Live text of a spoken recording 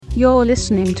You're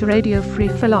listening to Radio Free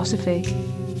Philosophy.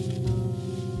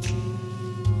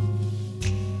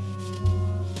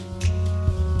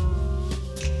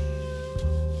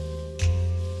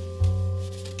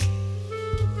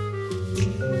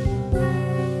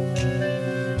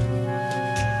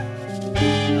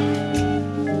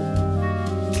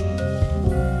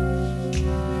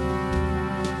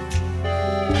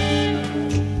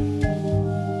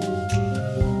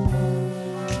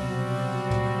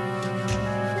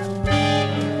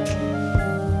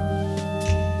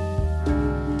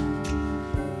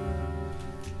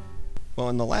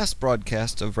 In the last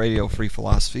broadcast of Radio Free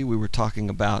Philosophy, we were talking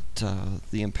about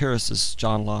the empiricists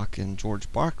John Locke and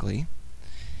George Berkeley,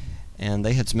 and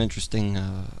they had some interesting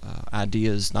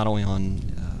ideas not only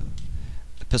on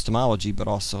epistemology but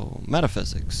also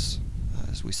metaphysics.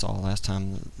 As we saw last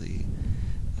time, the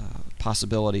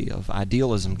possibility of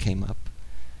idealism came up,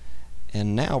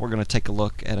 and now we're going to take a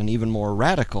look at an even more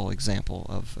radical example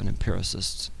of an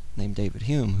empiricist named David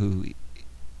Hume, who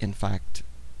in fact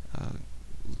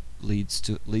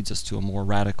leads us to a more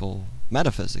radical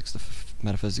metaphysics, the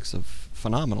metaphysics of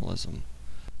phenomenalism.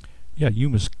 Yeah,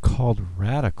 Hume is called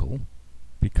radical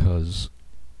because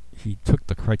he took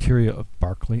the criteria of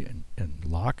Berkeley and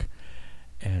Locke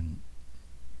and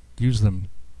used them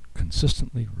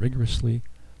consistently, rigorously,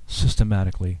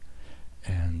 systematically,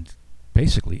 and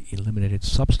basically eliminated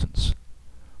substance.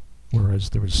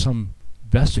 Whereas there was some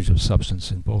vestige of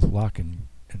substance in both Locke and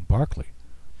Berkeley,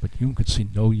 but Hume could see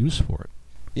no use for it.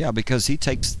 Yeah, because he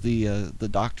takes the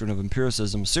doctrine of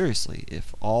empiricism seriously.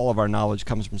 If all of our knowledge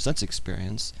comes from sense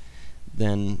experience,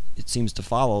 then it seems to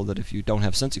follow that if you don't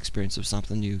have sense experience of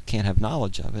something, you can't have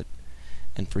knowledge of it.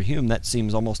 And for Hume, that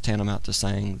seems almost tantamount to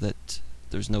saying that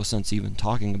there's no sense even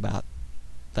talking about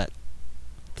that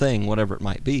thing, whatever it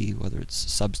might be, whether it's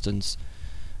substance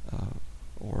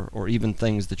or even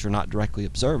things that you're not directly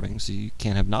observing, so you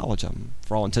can't have knowledge of them.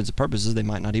 For all intents and purposes, they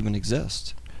might not even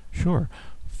exist. Sure.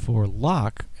 For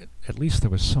Locke, at least there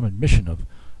was some admission of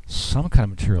some kind of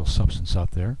material substance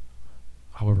out there,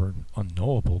 however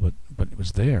unknowable, but it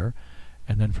was there.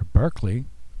 And then for Berkeley,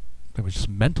 there was just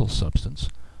mental substance.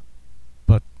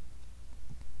 But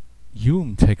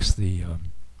Hume takes the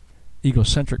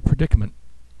egocentric predicament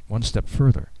one step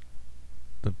further.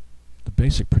 The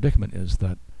basic predicament is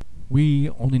that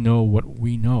we only know what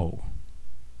we know.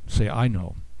 Say, I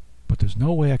know. But there's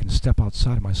no way I can step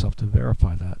outside of myself to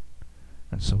verify that.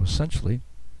 And so essentially,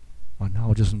 my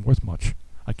knowledge isn't worth much.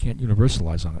 I can't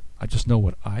universalize on it. I just know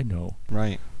what I know.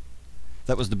 Right.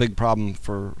 That was the big problem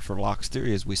for Locke's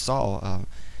theory, as we saw.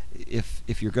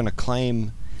 If you're going to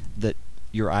claim that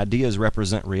your ideas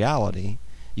represent reality,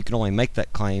 you can only make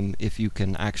that claim if you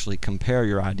can actually compare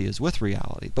your ideas with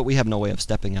reality. But we have no way of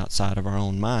stepping outside of our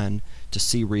own mind to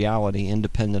see reality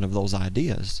independent of those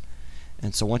ideas.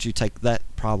 And so once you take that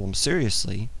problem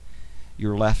seriously,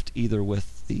 you're left either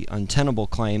with the untenable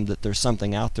claim that there's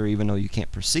something out there even though you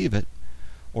can't perceive it,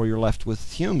 or you're left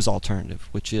with Hume's alternative,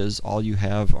 which is all you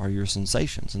have are your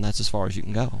sensations, and that's as far as you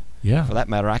can go. Yeah. For that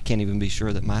matter, I can't even be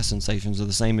sure that my sensations are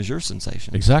the same as your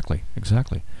sensations. Exactly.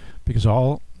 Because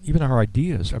even our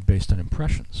ideas are based on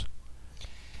impressions.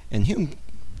 And Hume,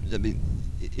 I mean,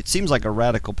 it seems like a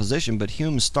radical position, but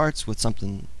Hume starts with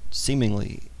something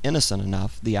seemingly innocent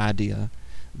enough, the idea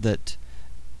that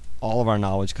all of our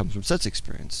knowledge comes from sense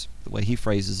experience. The way he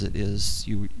phrases it is,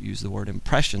 you use the word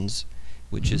impressions,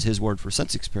 which is his word for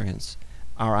sense experience.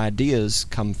 Our ideas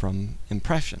come from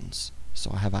impressions. So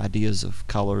I have ideas of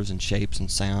colors and shapes and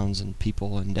sounds and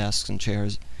people and desks and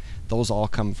chairs. Those all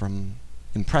come from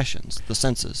impressions, the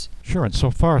senses. Sure, and so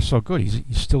far so good. He's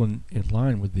still in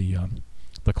line with the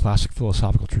classic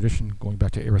philosophical tradition going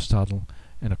back to Aristotle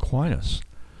and Aquinas.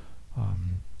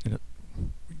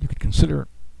 You could consider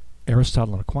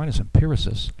Aristotle and Aquinas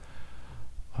empiricists.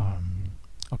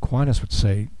 Aquinas would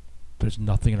say there's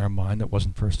nothing in our mind that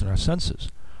wasn't first in our senses.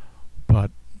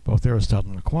 But both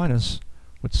Aristotle and Aquinas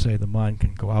would say the mind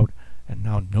can go out and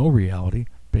now know reality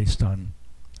based on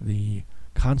the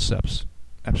concepts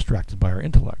abstracted by our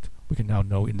intellect. We can now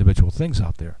know individual things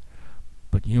out there.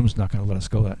 But Hume's not going to let us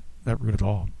go that route at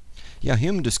all. Yeah,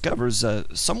 Hume discovers,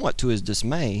 somewhat to his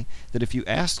dismay, that if you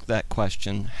ask that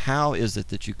question, how is it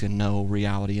that you can know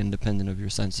reality independent of your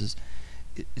senses,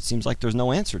 it seems like there's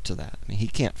no answer to that. I mean, he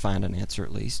can't find an answer,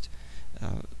 at least.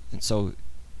 And so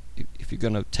if you're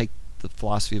going to take the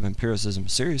philosophy of empiricism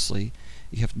seriously,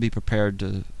 you have to be prepared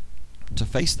to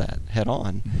face that head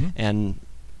on, and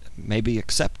maybe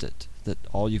accept it, that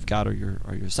all you've got are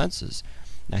your senses.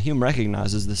 Now, Hume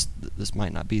recognizes this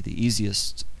might not be the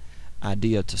easiest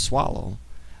idea to swallow.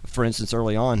 For instance,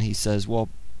 early on he says, well,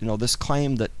 this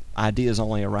claim that ideas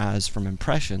only arise from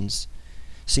impressions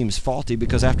seems faulty,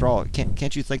 because after all,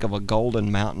 can't you think of a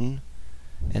golden mountain?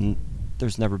 And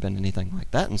there's never been anything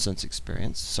like that in sense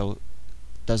experience. So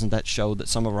doesn't that show that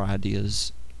some of our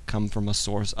ideas come from a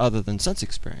source other than sense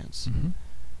experience? Mm-hmm.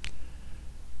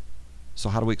 So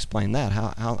how do we explain that?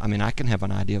 How I mean, I can have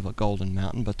an idea of a golden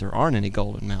mountain, but there aren't any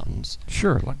golden mountains.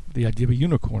 Sure, like the idea of a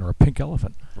unicorn or a pink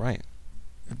elephant. Right.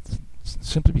 It's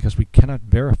simply because we cannot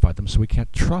verify them, so we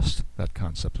can't trust that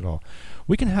concept at all.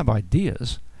 We can have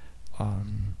ideas.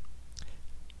 Hume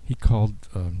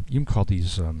called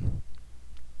these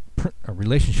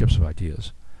relationships of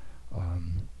ideas.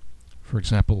 For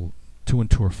example, 2 and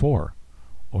 2 are 4,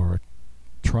 or a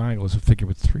triangle is a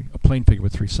plane figure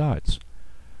with 3 sides.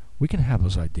 We can have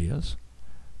those ideas,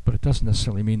 but it doesn't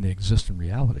necessarily mean they exist in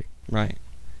reality. Right.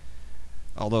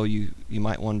 Although you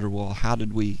might wonder, well, how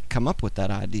did we come up with that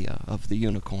idea of the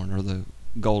unicorn or the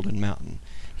golden mountain?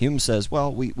 Hume says,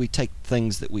 well, we take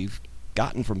things that we've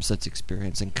gotten from sense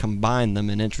experience and combine them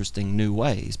in interesting new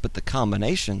ways, but the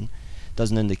combination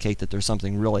doesn't indicate that there's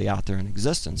something really out there in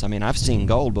existence. I mean, I've seen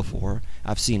gold before,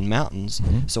 I've seen mountains,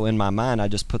 so in my mind I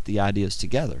just put the ideas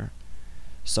together.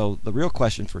 So the real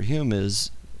question for Hume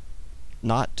is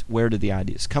not where do the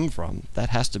ideas come from. That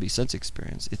has to be sense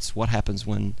experience. It's what happens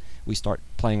when we start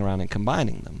playing around and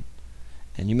combining them.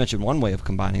 And you mentioned one way of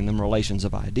combining them, relations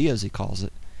of ideas, he calls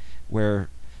it, where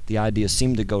the ideas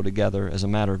seem to go together as a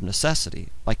matter of necessity,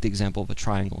 like the example of a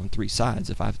triangle and 3 sides.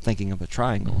 If I'm thinking of a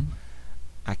triangle,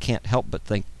 I can't help but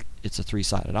think it's a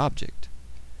 3-sided object.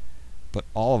 But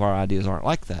all of our ideas aren't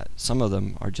like that. Some of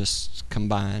them are just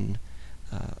combined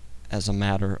as a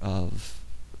matter of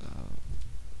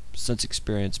sense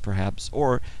experience, perhaps,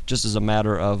 or just as a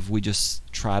matter of we just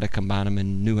try to combine them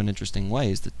in new and interesting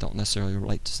ways that don't necessarily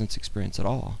relate to sense experience at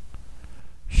all.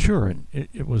 Sure, and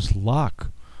it was Locke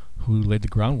who laid the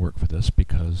groundwork for this,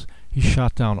 because he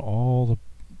shot down all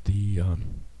the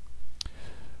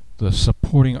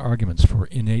supporting arguments for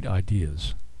innate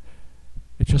ideas.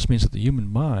 It just means that the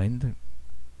human mind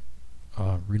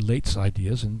relates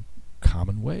ideas in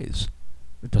common ways.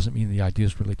 It doesn't mean the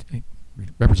ideas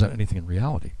represent anything in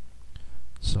reality.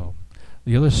 So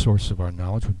the other source of our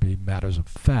knowledge would be matters of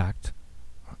fact,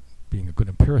 being a good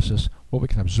empiricist, what we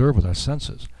can observe with our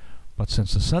senses. But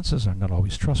since the senses are not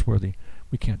always trustworthy,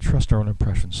 we can't trust our own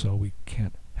impressions, so we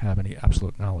can't have any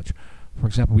absolute knowledge. For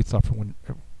example, we thought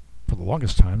for the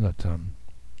longest time that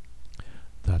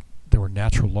there were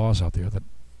natural laws out there, that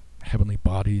heavenly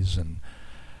bodies and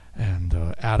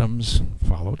atoms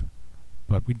followed.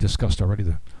 But we discussed already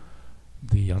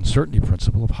the uncertainty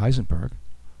principle of Heisenberg.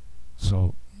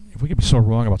 So if we could be so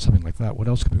wrong about something like that, what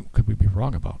else could we be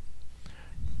wrong about?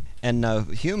 And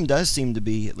Hume does seem to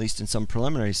be, at least in some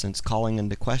preliminary sense, calling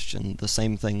into question the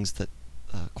same things that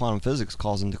quantum physics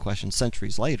calls into question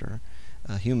centuries later.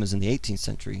 Hume is in the 18th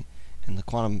century, and the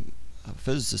quantum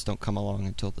physicists don't come along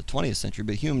until the 20th century,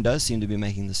 but Hume does seem to be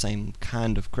making the same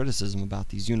kind of criticism about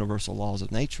these universal laws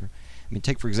of nature. I mean,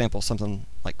 take, for example, something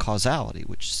like causality,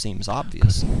 which seems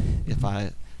obvious. If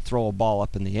I throw a ball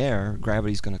up in the air,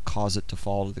 gravity's going to cause it to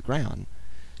fall to the ground.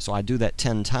 So I do that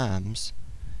 10 times,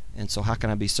 and so how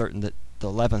can I be certain that the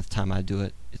 11th time I do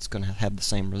it, it's going to have the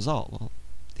same result? Well,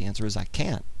 the answer is I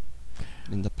can't. I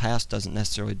mean, the past doesn't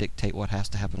necessarily dictate what has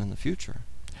to happen in the future.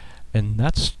 And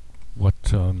that's what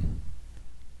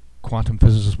quantum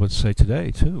physicists would say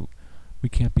today, too. We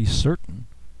can't be certain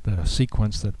that a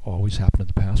sequence that always happened in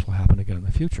the past will happen again in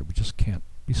the future. We just can't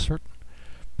be certain.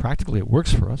 Practically, it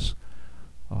works for us.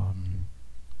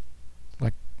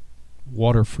 Like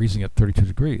water freezing at 32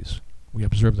 degrees. We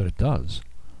observe that it does,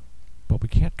 but we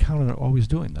can't count on it always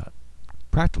doing that.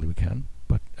 Practically we can,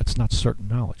 but it's not certain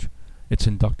knowledge. It's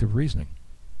inductive reasoning.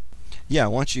 Yeah,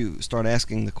 once you start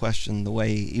asking the question the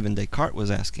way even Descartes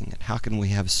was asking it, how can we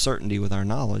have certainty with our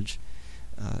knowledge,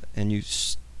 and you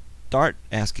start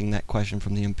asking that question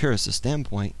from the empiricist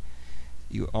standpoint,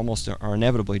 you almost are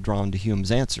inevitably drawn to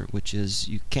Hume's answer, which is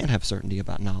you can't have certainty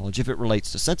about knowledge if it relates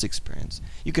to sense experience.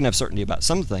 You can have certainty about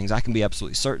some things. I can be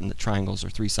absolutely certain that triangles are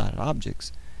 3-sided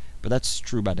objects, but that's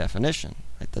true by definition.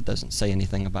 Right? That doesn't say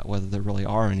anything about whether there really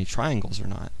are any triangles or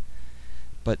not.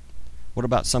 But what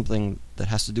about something that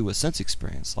has to do with sense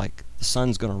experience, like the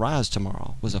sun's going to rise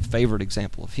tomorrow was a favorite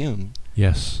example of Hume.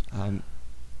 Yes.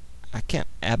 I can't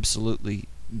absolutely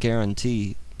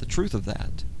guarantee the truth of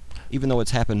that, even though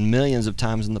it's happened millions of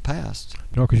times in the past.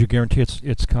 No, because you guarantee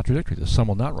it's contradictory. The sun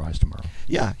will not rise tomorrow.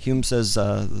 Yeah, Hume says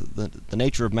the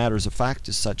nature of matters of fact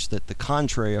is such that the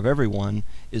contrary of every one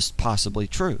is possibly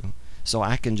true. So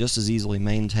I can just as easily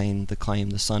maintain the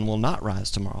claim the sun will not rise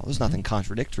tomorrow. There's nothing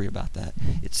contradictory about that.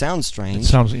 It sounds strange. It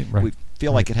sounds right. We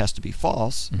feel like it has to be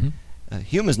false.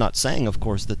 Hume is not saying, of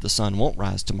course, that the sun won't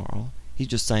rise tomorrow. He's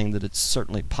just saying that it's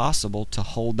certainly possible to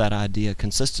hold that idea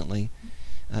consistently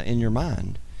in your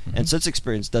mind. Mm-hmm. And sense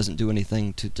experience doesn't do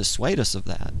anything to dissuade us of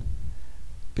that,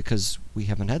 because we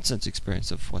haven't had sense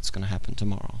experience of what's going to happen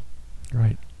tomorrow.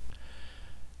 Right.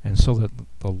 And so that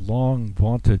the long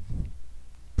vaunted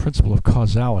principle of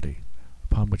causality,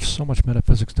 upon which so much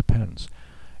metaphysics depends,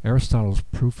 Aristotle's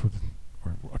proof of,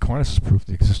 or Aquinas' proof of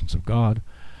the existence of God,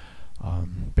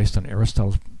 based on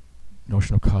Aristotle's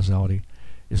notion of causality,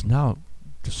 is now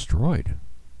destroyed.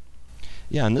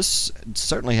 Yeah, and this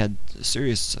certainly had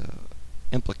serious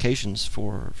implications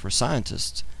for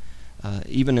scientists.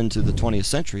 Even into the 20th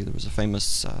century, there was a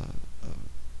famous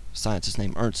scientist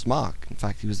named Ernst Mach. In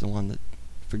fact, he was the one that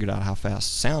figured out how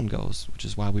fast sound goes, which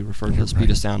is why we refer to the speed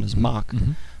of sound as Mach,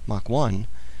 Mm-hmm. Mach 1.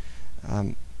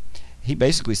 He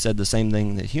basically said the same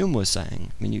thing that Hume was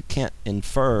saying. I mean, you can't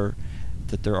infer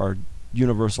that there are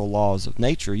universal laws of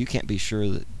nature. You can't be sure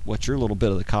that what your little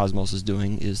bit of the cosmos is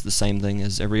doing is the same thing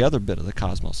as every other bit of the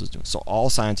cosmos is doing. So all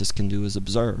scientists can do is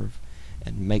observe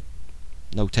and make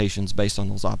notations based on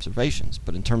those observations.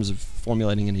 But in terms of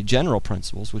formulating any general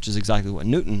principles, which is exactly what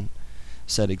Newton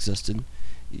said existed,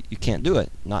 you can't do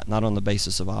it, not on the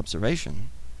basis of observation,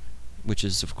 which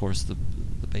is, of course, the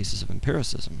basis of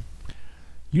empiricism.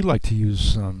 You like to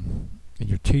use, in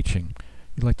your teaching,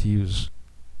 you like to use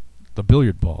the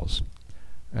billiard balls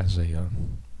as a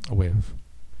way of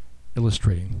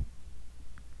illustrating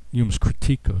Hume's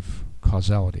critique of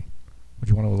causality. Would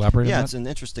you want to elaborate on that? Yeah, it's an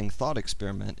interesting thought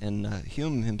experiment, and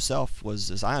Hume himself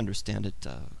was, as I understand it,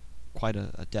 quite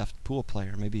a deft pool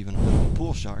player, maybe even a bit of a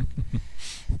pool shark.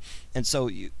 And so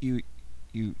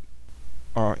you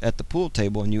are at the pool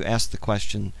table and you ask the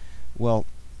question, well,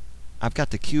 I've got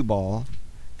the cue ball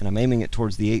and I'm aiming it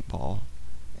towards the 8 ball,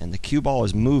 and the cue ball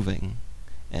is moving,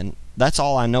 and that's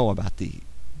all I know about the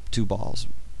 2 balls.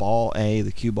 Ball A,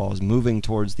 the cue ball, is moving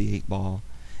towards the 8 ball,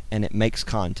 and it makes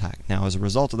contact. Now, as a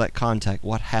result of that contact,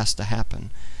 what has to happen?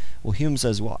 Well, Hume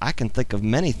says, well, I can think of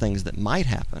many things that might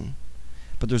happen,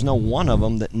 but there's no one of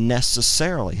them that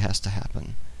necessarily has to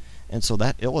happen. And so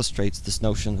that illustrates this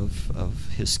notion of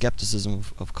his skepticism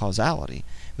of causality.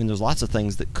 I mean, there's lots of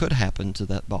things that could happen to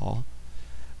that ball,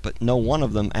 but no one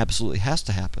of them absolutely has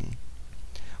to happen.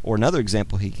 Or another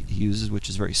example he uses, which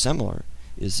is very similar,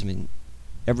 is, I mean,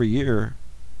 every year,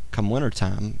 come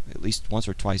wintertime, at least once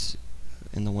or twice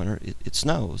in the winter, it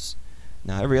snows.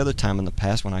 Now, every other time in the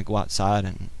past when I go outside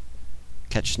and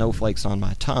catch snowflakes on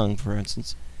my tongue, for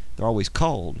instance, they're always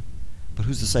cold. But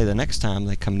who's to say the next time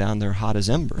they come down, they're hot as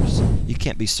embers? You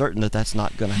can't be certain that that's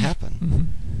not going to happen. Mm-hmm.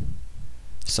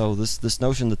 So this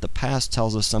notion that the past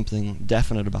tells us something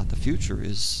definite about the future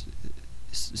is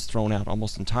thrown out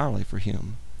almost entirely for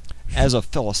Hume. As a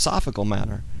philosophical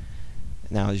matter,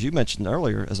 now, as you mentioned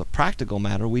earlier, as a practical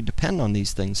matter, we depend on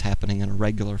these things happening in a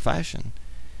regular fashion.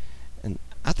 And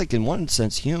I think in one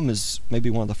sense, Hume is maybe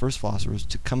one of the first philosophers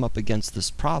to come up against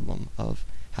this problem of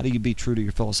how do you be true to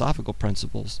your philosophical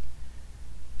principles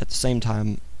at the same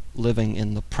time living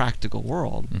in the practical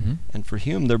world. Mm-hmm. And for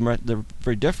Hume, they're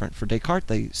very different. For Descartes,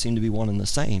 they seem to be one and the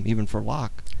same, even for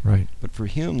Locke. Right. But for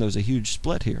Hume, there's a huge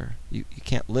split here. You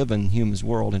can't live in Hume's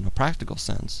world in a practical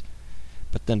sense.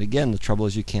 But then again, the trouble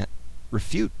is you can't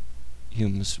refute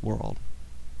Hume's world.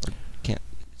 Or can't.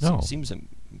 No. It seems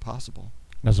impossible.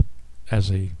 As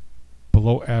a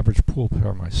below average pool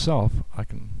player myself, I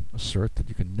can assert that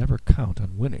you can never count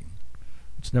on winning.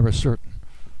 It's never certain.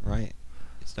 Right.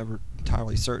 It's never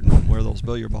entirely certain where those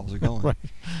billiard balls are going. Right.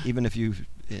 Even if you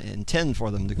intend for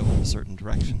them to go in a certain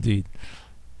direction. Indeed.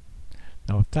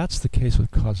 Now, if that's the case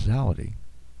with causality,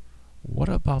 what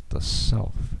about the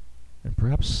self? And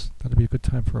perhaps that'd be a good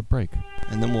time for a break.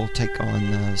 And then we'll take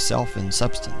on self and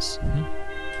substance. Mm-hmm.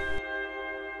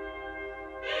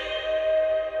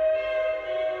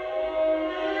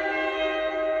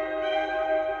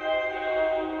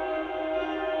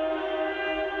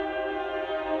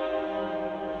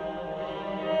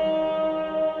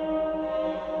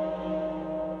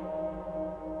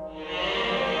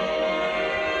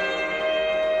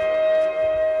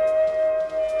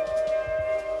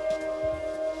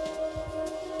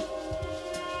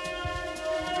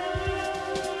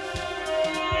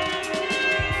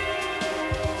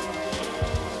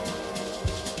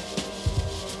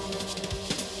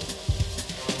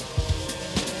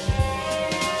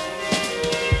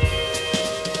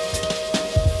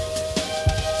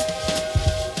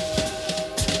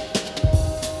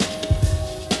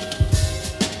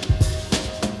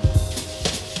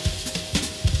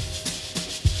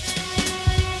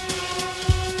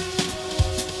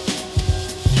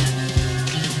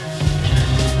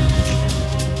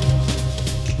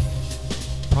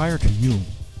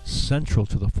 central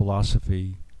to the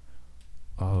philosophy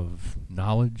of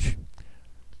knowledge,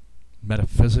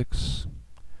 metaphysics,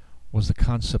 was the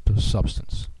concept of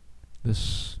substance.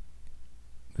 This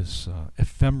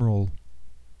ephemeral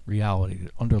reality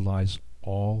that underlies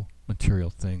all material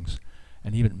things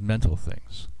and even mental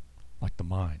things, like the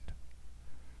mind.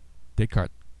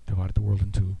 Descartes divided the world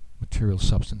into material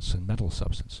substance and mental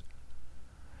substance.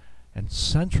 And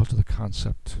central to the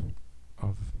concept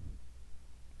of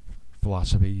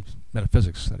philosophy,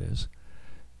 metaphysics that is,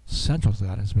 central to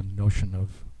that has been the notion of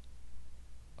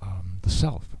the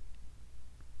self.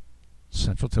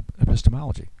 Central to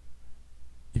epistemology.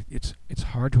 It's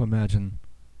hard to imagine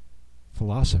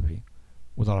philosophy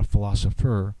without a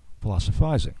philosopher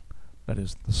philosophizing, that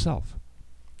is, the self.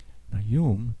 Now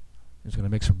Hume is going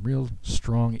to make some real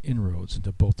strong inroads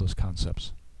into both those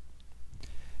concepts.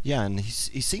 Yeah, and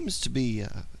he seems to be,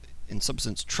 in some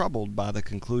sense, troubled by the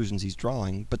conclusions he's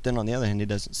drawing, but then on the other hand, he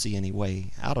doesn't see any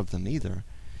way out of them either.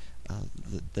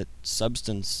 That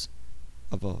substance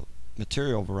of a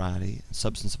material variety and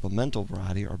substance of a mental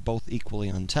variety are both equally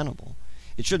untenable.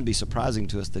 It shouldn't be surprising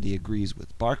to us that he agrees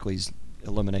with Berkeley's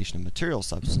elimination of material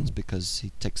substance, because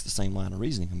he takes the same line of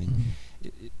reasoning. I mean,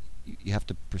 you have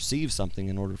to perceive something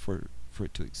in order for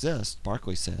it to exist,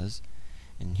 Berkeley says,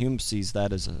 and Hume sees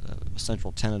that as a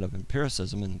central tenet of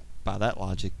empiricism, and by that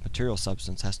logic, material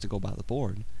substance has to go by the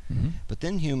board. Mm-hmm. But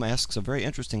then Hume asks a very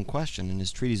interesting question in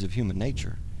his Treatise of Human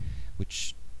Nature,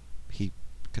 which he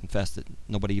confessed that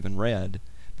nobody even read,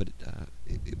 but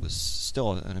it was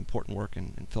still an important work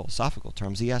in philosophical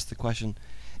terms. He asked the question,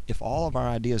 if all of our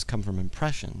ideas come from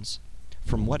impressions,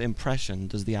 from what impression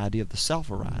does the idea of the self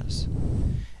arise?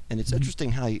 And it's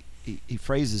interesting how he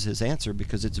phrases his answer,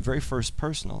 because it's very first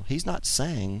personal. He's not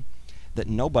saying that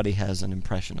nobody has an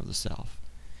impression of the self.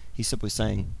 He's simply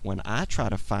saying, when I try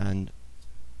to find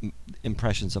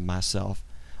impressions of myself,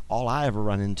 all I ever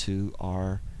run into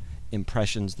are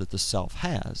impressions that the self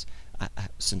has.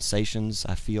 Sensations,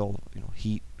 I feel,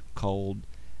 heat, cold,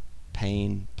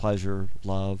 pain, pleasure,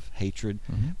 love, hatred.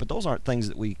 Mm-hmm. But those aren't things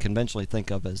that we conventionally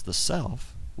think of as the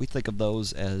self. We think of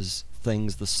those as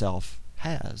things the self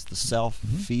has. The self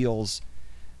feels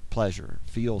pleasure,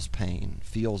 feels pain,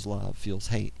 feels love, feels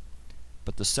hate.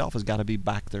 But the self has got to be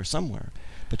back there somewhere.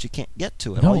 But you can't get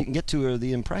to it. No. All you can get to are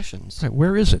the impressions. Right,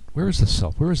 where is it? Where is the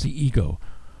self? Where is the ego?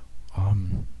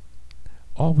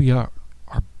 All we are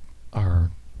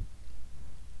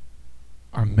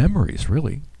memories,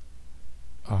 really.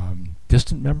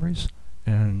 Distant memories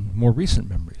and more recent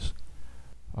memories.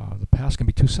 The past can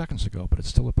be 2 seconds ago, but it's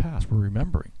still a past. We're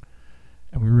remembering.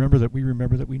 And we remember that we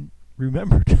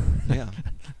remembered. Yeah.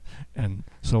 And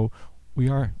so we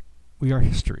are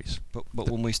histories. But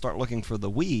when we start looking for the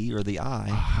we or the I,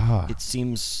 Aha. it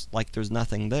seems like there's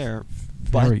nothing there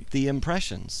Very- but the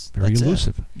impressions. Very That's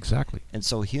elusive. it. Exactly. And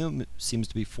so Hume seems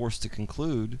to be forced to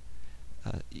conclude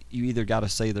you either got to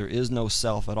say there is no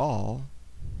self at all,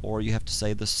 or you have to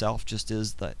say the self just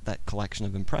is that collection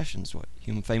of impressions, what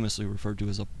Hume famously referred to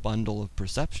as a bundle of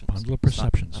perceptions. Bundle of It's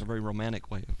not- perceptions. not a very romantic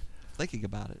way of thinking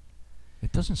about it.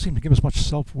 It doesn't seem to give us much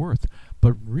self-worth.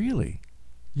 But really,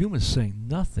 Hume is saying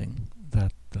nothing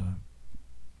that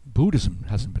Buddhism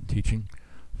hasn't been teaching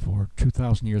for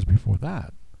 2,000 years before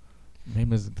that.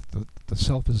 Namely, the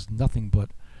self is nothing but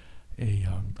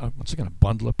once again, a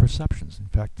bundle of perceptions. In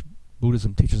fact,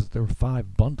 Buddhism teaches that there are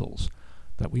 5 bundles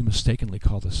that we mistakenly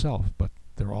call the self, but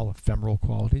they're all ephemeral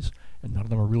qualities, and none of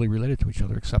them are really related to each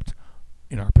other except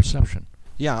in our perception.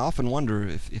 Yeah, I often wonder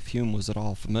if Hume was at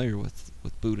all familiar with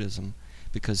Buddhism,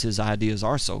 because his ideas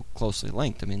are so closely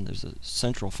linked. I mean, there's a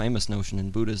central famous notion in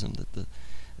Buddhism that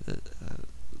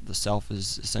the self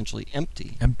is essentially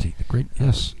empty. Empty, the great,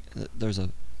 yes. There's a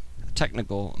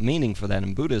technical meaning for that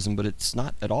in Buddhism, but it's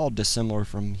not at all dissimilar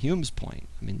from Hume's point.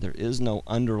 I mean, there is no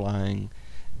underlying,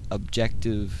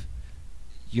 objective,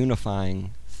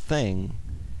 unifying thing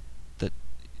that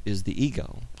is the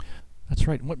ego. That's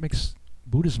right. And what makes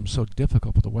Buddhism so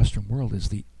difficult for the Western world is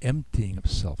the emptying of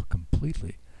self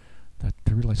completely. That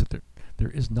to realize that there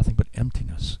is nothing but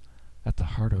emptiness at the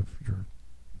heart of your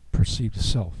perceived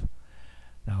self.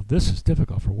 Now, this is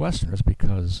difficult for Westerners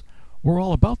because we're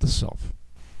all about the self.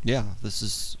 Yeah, this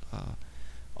is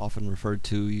often referred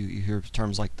to, you hear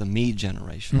terms like the me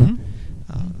generation,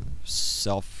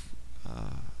 self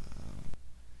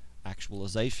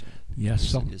actualization.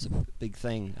 Yes, is a big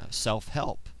thing.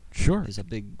 Self-help sure. is a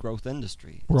big growth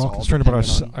industry. We're It's all concerned about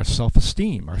dependent on- our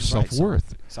self-esteem, our That's right,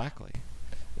 self-worth. Exactly.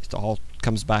 It all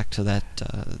comes back to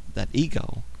that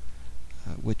ego,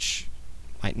 which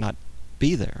might not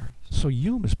be there. So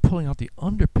Hume is pulling out the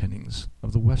underpinnings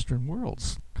of the Western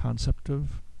world's concept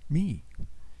of me.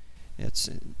 It's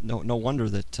no wonder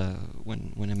that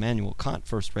when Immanuel Kant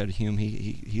first read Hume,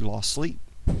 he lost sleep.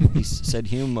 He said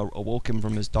Hume awoke him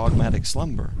from his dogmatic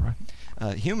slumber.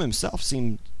 Right. Hume himself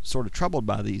seemed sort of troubled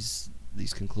by these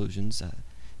conclusions.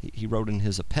 He wrote in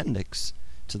his appendix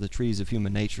to the Treatise of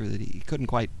Human Nature that he couldn't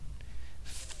quite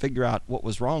figure out what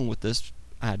was wrong with this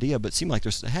idea, but it seemed like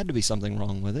there had to be something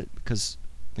wrong with it, because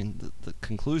the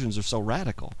conclusions are so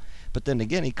radical. But then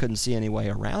again, he couldn't see any way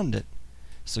around it.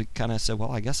 So he kind of said,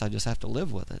 well, I guess I just have to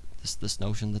live with it. This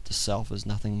notion that the self is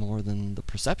nothing more than the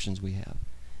perceptions we have,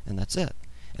 and that's it.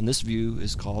 And this view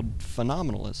is called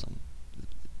phenomenalism.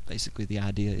 Basically, the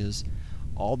idea is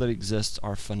all that exists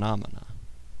are phenomena,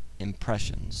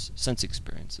 impressions, sense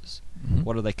experiences. Mm-hmm.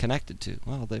 What are they connected to?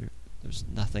 Well, there's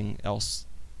nothing else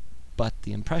but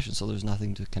the impression, so there's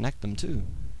nothing to connect them to.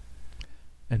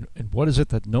 And what is it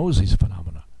that knows these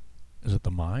phenomena? Is it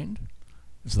the mind?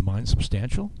 Is the mind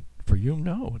substantial? For Hume,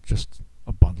 no. It's just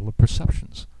a bundle of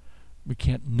perceptions. We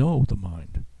can't know the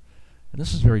mind. And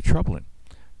this is very troubling.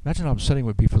 Imagine how upsetting it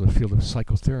would be for the field of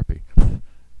psychotherapy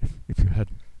if you had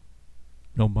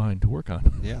no mind to work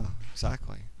on. Yeah,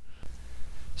 exactly.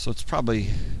 So it's probably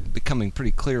becoming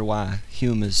pretty clear why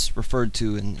Hume is referred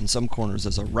to in some corners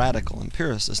as a radical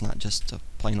empiricist, not just a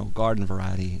plain old garden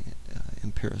variety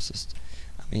empiricist.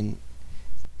 I mean,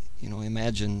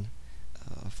 imagine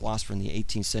a philosopher in the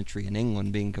 18th century in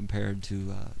England being compared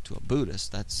to a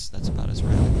Buddhist. That's about as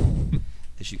radical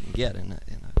as you can get in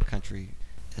a country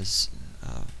as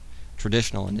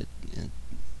traditional in at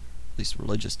least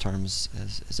religious terms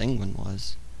as England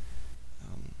was.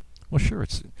 Well, sure,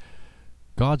 it's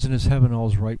God's in his heaven,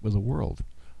 all's right with the world.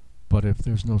 But if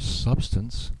there's no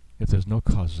substance, if there's no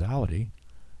causality,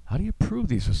 how do you prove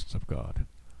the existence of God?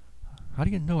 How do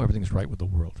you know everything's right with the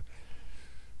world?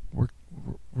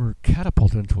 We're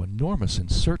catapulted into enormous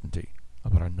uncertainty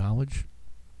about our knowledge.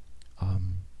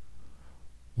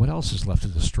 What else is left to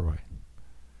destroy?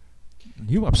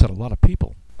 You upset a lot of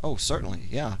people. Oh, certainly,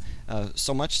 yeah.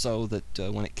 So much so that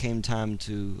when it came time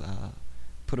to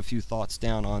put a few thoughts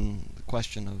down on the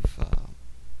question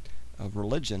of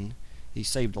religion, he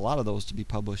saved a lot of those to be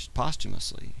published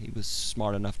posthumously. He was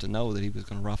smart enough to know that he was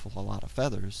going to ruffle a lot of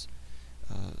feathers,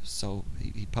 so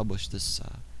he published this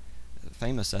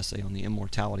famous essay on the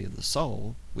immortality of the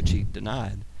soul, which he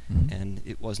denied, and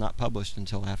it was not published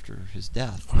until after his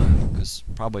death, because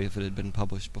probably if it had been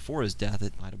published before his death,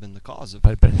 it might have been the cause of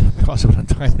an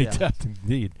untimely Yeah. death,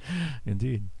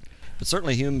 indeed. But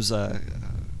certainly Hume's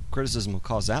criticism of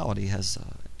causality has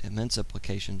immense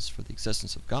implications for the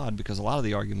existence of God, because a lot of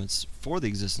the arguments for the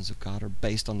existence of God are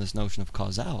based on this notion of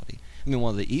causality. I mean,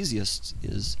 one of the easiest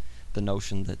is the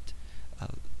notion that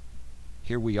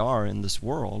here we are in this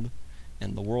world,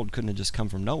 and the world couldn't have just come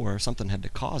from nowhere. Something had to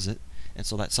cause it, and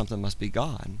so that something must be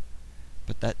God.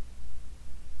 But that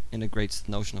integrates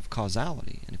the notion of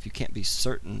causality, and if you can't be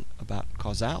certain about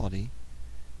causality,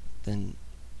 then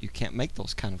you can't make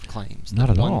those kind of claims. Not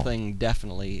at all. One thing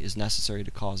definitely is necessary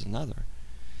to cause another.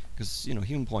 Because,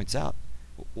 Hume points out,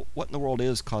 what in the world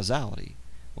is causality?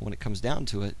 Well, when it comes down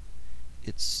to it,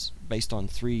 it's based on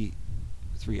three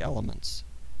elements.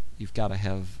 You've got to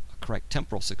have a correct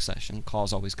temporal succession.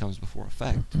 Cause always comes before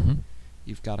effect. Mm-hmm.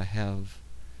 You've got to have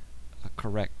a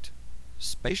correct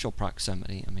spatial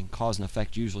proximity. I mean, cause and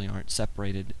effect usually aren't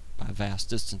separated by vast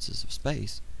distances of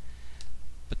space.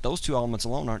 But those two elements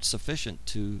alone aren't sufficient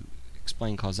to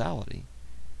explain causality.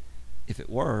 If it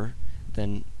were,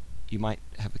 then you might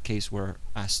have a case where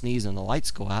I sneeze and the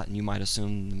lights go out, and you might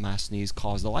assume my sneeze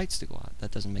caused the lights to go out.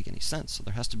 That doesn't make any sense. So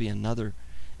there has to be another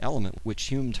element, which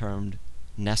Hume termed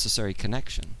necessary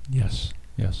connection. Yes.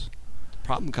 The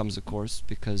problem comes, of course,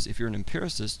 because if you're an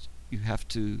empiricist, you have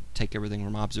to take everything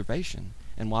from observation.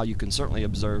 And while you can certainly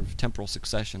observe temporal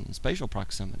succession and spatial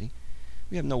proximity,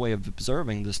 we have no way of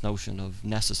observing this notion of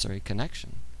necessary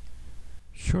connection.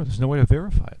 Sure, there's no way to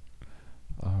verify it.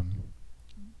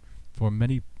 For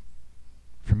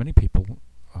many people,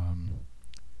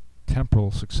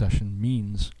 temporal succession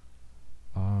means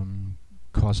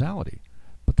causality,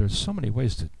 but there's so many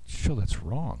ways to show that's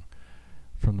wrong.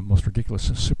 From the most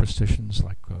ridiculous superstitions,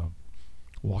 like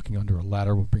walking under a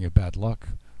ladder will bring you bad luck,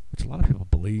 which a lot of people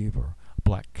believe, or a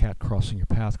black cat crossing your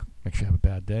path makes you have a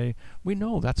bad day. We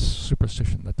know that's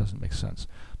superstition. That doesn't make sense.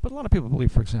 But a lot of people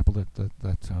believe, for example,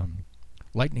 that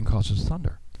lightning causes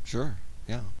thunder. Sure,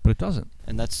 yeah. But it doesn't.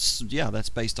 And that's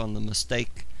based on the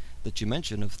mistake that you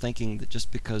mentioned of thinking that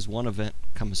just because one event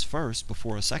comes first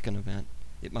before a second event,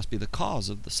 it must be the cause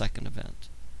of the second event.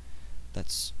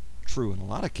 That's true in a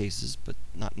lot of cases, but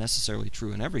not necessarily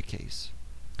true in every case.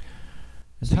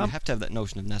 So you have to have that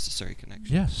notion of necessary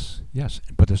connection. Yes,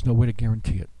 but there's no way to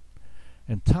guarantee it.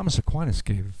 And Thomas Aquinas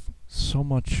gave so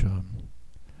much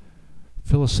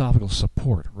philosophical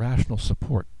support, rational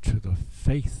support to the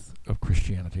faith of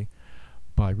Christianity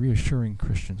by reassuring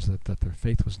Christians that their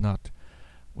faith was not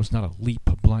a leap,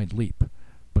 a blind leap,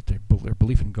 but their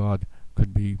belief in God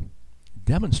could be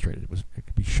demonstrated. It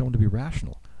could be shown to be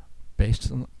rational,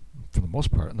 based on, for the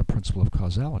most part, on the principle of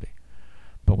causality.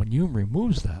 But when Hume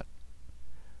removes that,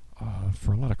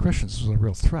 for a lot of Christians, this was a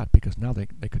real threat, because now they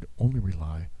could only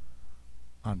rely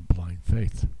on blind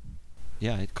faith.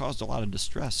 Yeah, it caused a lot of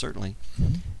distress, certainly.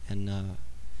 Mm-hmm. And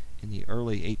in the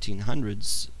early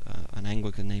 1800s, an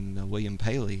Anglican named William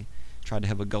Paley tried to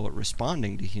have a go at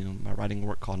responding to Hume by writing a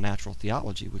work called Natural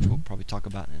Theology, which we'll probably talk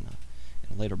about in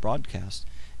a later broadcast.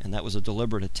 And that was a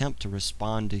deliberate attempt to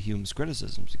respond to Hume's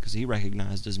criticisms, because he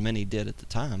recognized, as many did at the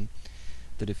time,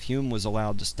 that if Hume was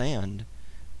allowed to stand,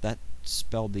 that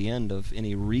spelled the end of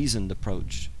any reasoned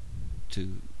approach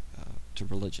to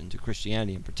religion, to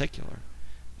Christianity in particular.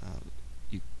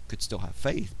 You could still have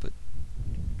faith, but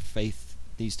faith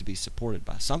needs to be supported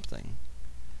by something.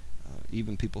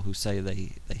 Even people who say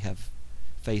they have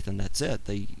faith and that's it,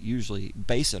 they usually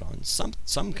base it on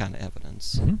some kind of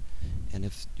evidence. Mm-hmm. And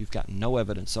if you've got no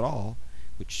evidence at all,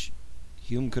 which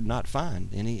Hume could not find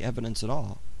any evidence at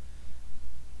all.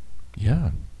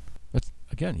 Yeah. That's,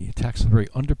 again, he attacks the very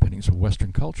underpinnings of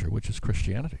Western culture, which is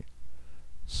Christianity.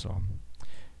 So,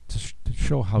 to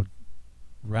show how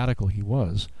radical he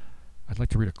was, I'd like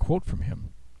to read a quote from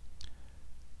him,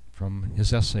 from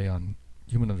his essay on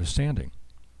human understanding.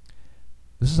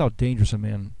 This is how dangerous a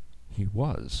man he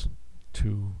was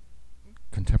to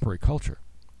contemporary culture.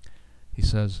 He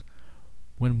says,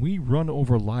 "When we run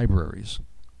over libraries,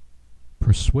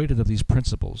 persuaded of these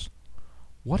principles,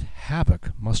 what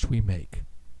havoc must we make?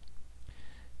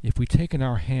 If we take in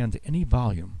our hand any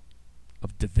volume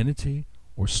of divinity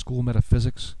or school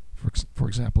metaphysics, for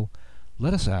example,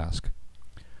 let us ask,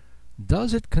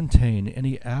 does it contain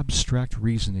any abstract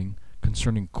reasoning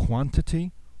concerning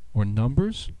quantity or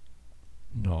numbers?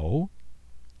 No.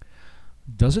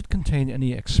 Does it contain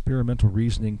any experimental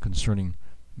reasoning concerning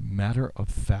matter of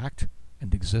fact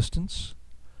and existence?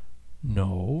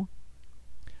 No.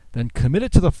 Then commit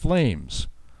it to the flames,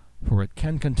 for it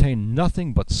can contain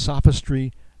nothing but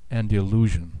sophistry and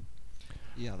illusion."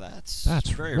 Yeah, that's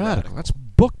very very radical. That's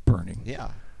book burning.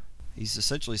 Yeah. He's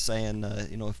essentially saying,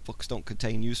 if books don't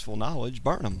contain useful knowledge,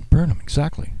 burn them. Burn them,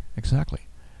 exactly.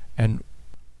 And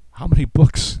how many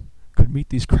books could meet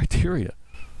these criteria?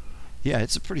 Yeah,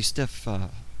 it's a pretty stiff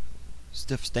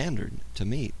standard to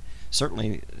meet.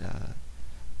 Certainly,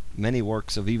 many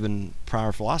works of even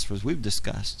prior philosophers we've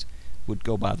discussed would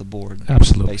go by the board.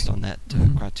 Absolutely. Based on that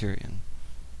criterion.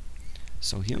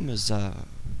 So Hume is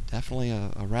definitely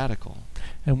a radical.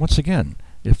 And once again,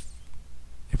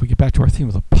 if we get back to our theme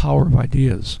of the power of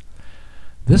ideas,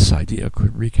 this idea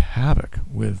could wreak havoc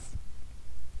with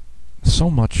so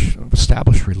much of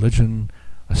established religion,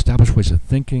 established ways of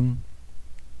thinking.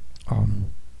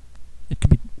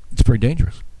 It's very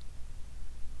dangerous,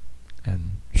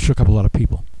 and shook up a lot of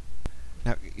people.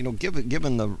 Now,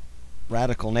 given the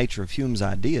radical nature of Hume's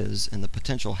ideas and the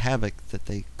potential havoc that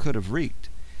they could have wreaked,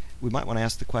 we might want to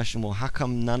ask the question, well, how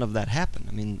come none of that happened?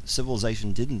 I mean,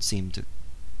 civilization didn't seem to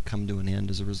come to an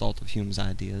end as a result of Hume's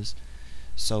ideas.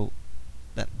 So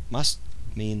that must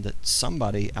mean that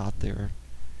somebody out there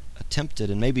attempted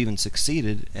and maybe even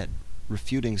succeeded at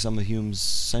refuting some of Hume's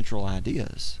central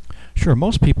ideas. Sure,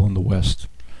 most people in the West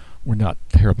were not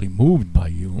terribly moved by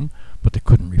Hume, but they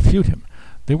couldn't refute him.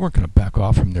 They weren't going to back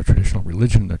off from their traditional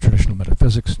religion, their traditional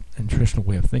metaphysics, and traditional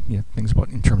way of thinking of things about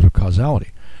in terms of causality.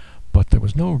 But there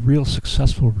was no real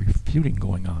successful refuting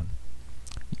going on.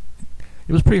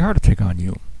 It was pretty hard to take on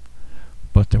Hume.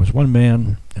 But there was one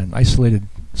man, an isolated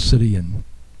city in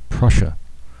Prussia,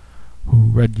 who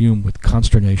read Hume with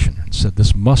consternation and said,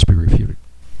 "This must be refuted."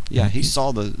 Yeah, he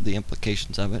saw the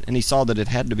implications of it, and he saw that it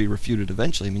had to be refuted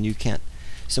eventually. I mean, you can't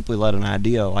simply let an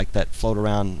idea like that float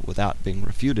around without being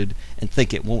refuted and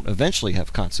think it won't eventually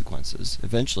have consequences.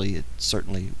 Eventually, it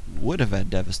certainly would have had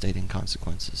devastating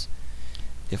consequences,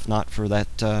 if not for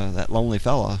that lonely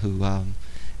fella who,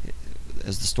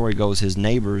 as the story goes, his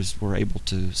neighbors were able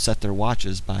to set their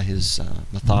watches by his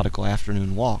methodical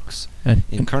afternoon walks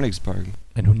in Königsberg.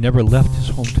 And who never left his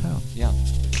hometown. Yeah,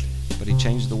 but he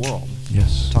changed the world.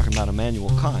 Yes. Talking about Immanuel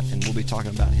Kant, and we'll be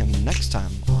talking about him next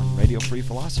time on Radio Free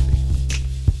Philosophy.